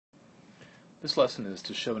This lesson is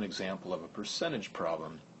to show an example of a percentage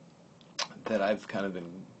problem that I've kind of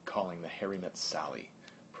been calling the Harry Met Sally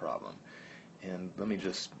problem. And let me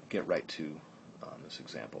just get right to this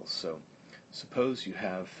example. So suppose you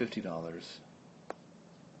have $50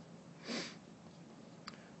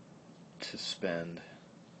 to spend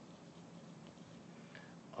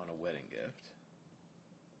on a wedding gift.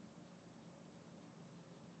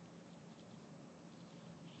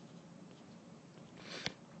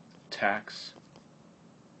 Tax,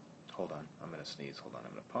 hold on, I'm going to sneeze, hold on,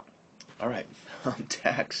 I'm going to pause. Alright,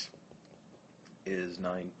 tax is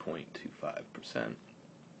 9.25%,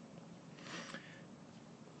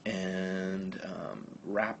 and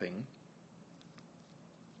wrapping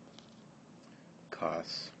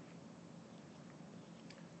costs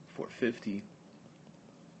 $4.50,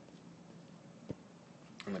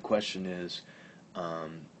 and the question is,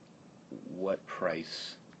 what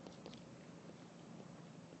price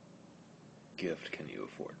gift can you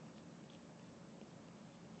afford?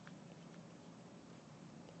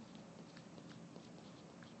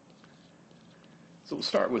 So we'll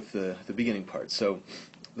start with the beginning part. So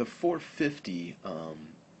the $4.50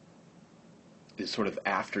 is sort of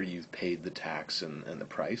after you've paid the tax and the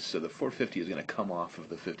price. So the $4.50 is going to come off of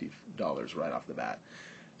the $50 right off the bat.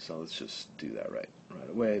 So let's just do that right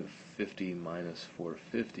away. 50 minus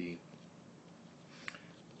 $4.50,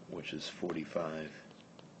 which is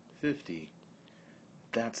 $45.50.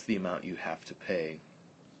 That's the amount you have to pay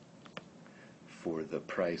for the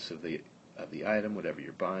price of the item, whatever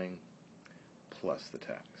you're buying, plus the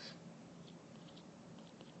tax.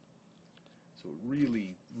 So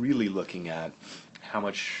we're really looking at how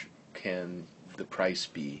much can the price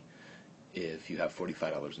be if you have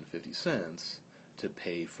 $45.50 to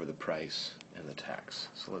pay for the price and the tax.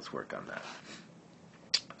 So let's work on that.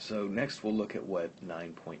 So next we'll look at what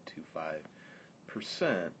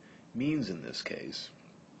 9.25% means in this case.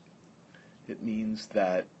 It means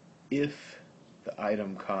that if the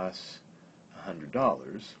item costs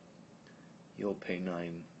 $100, you'll pay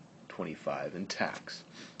 $9.25 in tax.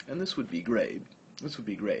 And this would be great. This would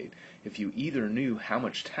be great if you either knew how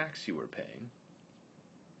much tax you were paying,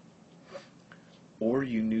 or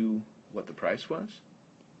you knew what the price was,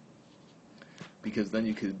 because then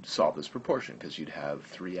you could solve this proportion, because you'd have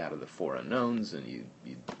 3 out of the 4 unknowns and you'd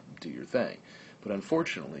do your thing. But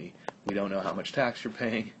unfortunately, we don't know how much tax you're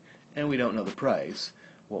paying, and we don't know the price.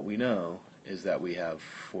 What we know is that we have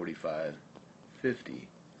 $45.50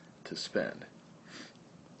 to spend.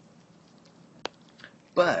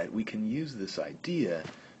 But we can use this idea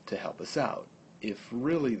to help us out. If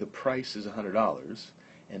really the price is $100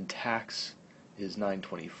 and tax is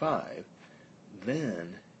 $9.25,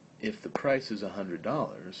 then if the price is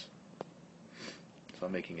 $100, so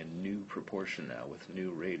I'm making a new proportion now with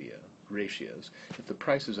new ratios, if the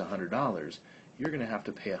price is $100, you're going to have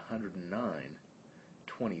to pay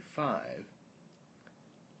 $109.25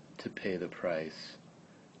 to pay the price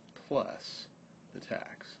plus the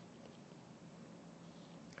tax.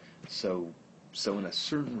 So in a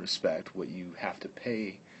certain respect, what you have to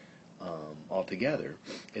pay altogether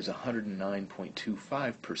is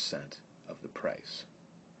 109.25% of the price.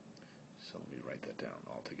 So let me write that down.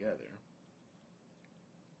 Altogether,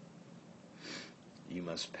 you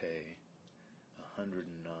must pay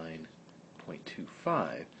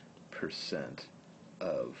 109.25%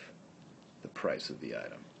 of the price of the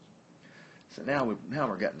item. So now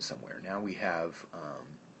we're getting somewhere. Now we have,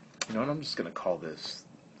 and I'm just going to call this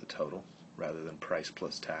the total rather than price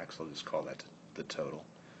plus tax. I'll just call that the total.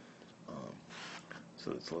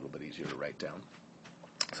 So it's a little bit easier to write down.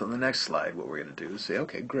 So in the next slide, what we're going to do is say,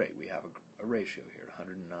 okay, great, we have a ratio here,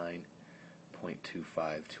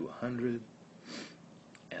 109.25 to 100,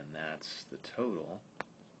 and that's the total,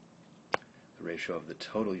 the ratio of the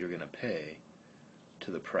total you're going to pay to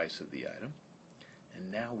the price of the item. And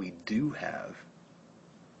now we do have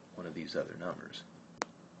one of these other numbers.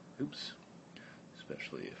 Oops.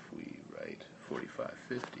 Especially if we write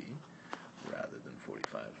 45.50 rather than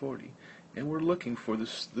 45.40. And we're looking for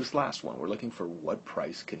this last one. We're looking for what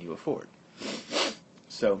price can you afford.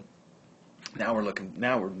 So now we're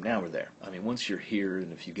there. I mean, once you're here,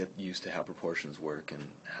 and if you get used to how proportions work and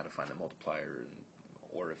how to find the multiplier,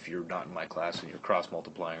 or if you're not in my class and you're cross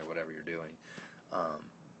multiplying or whatever you're doing,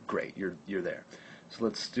 great, you're there. So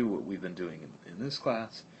let's do what we've been doing in this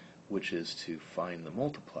class, which is to find the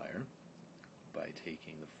multiplier by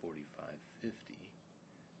taking the 45.50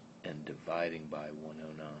 and dividing by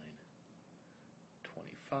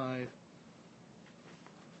 109.25,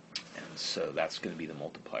 and so that's going to be the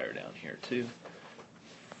multiplier down here too.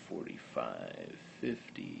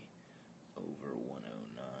 45.50 over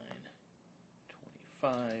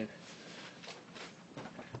 109.25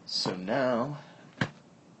 So now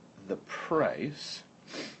the price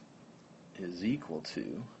is equal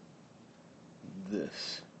to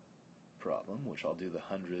this problem, which I'll do the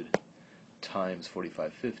 100 times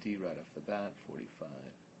 4550 right off the bat.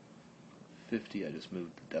 4550, I just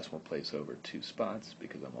moved the decimal place over 2 spots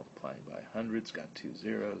because I'm multiplying by 100. It's got 2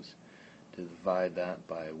 zeros. Divide that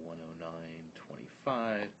by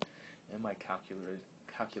 109.25, and my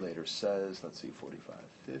calculator says, let's see,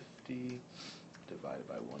 4550 divided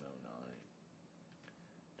by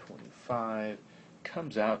 109.25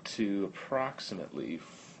 comes out to approximately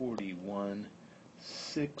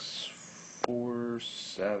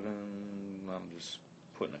 41,647. I'm just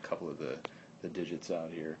putting a couple of the digits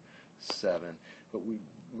out here, 7. But we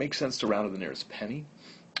make sense to round to the nearest penny.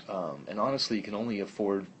 And honestly, you can only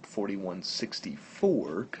afford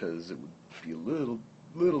 41.64 because it would be a little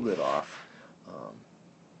bit off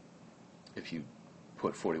if you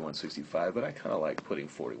put 41.65. But I kind of like putting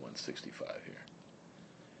 41.65 here,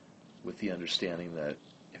 with the understanding that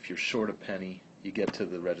if you're short a penny, you get to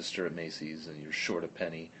the register at Macy's and you're short a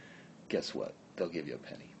penny, guess what? They'll give you a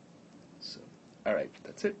penny. So, all right,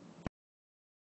 that's it.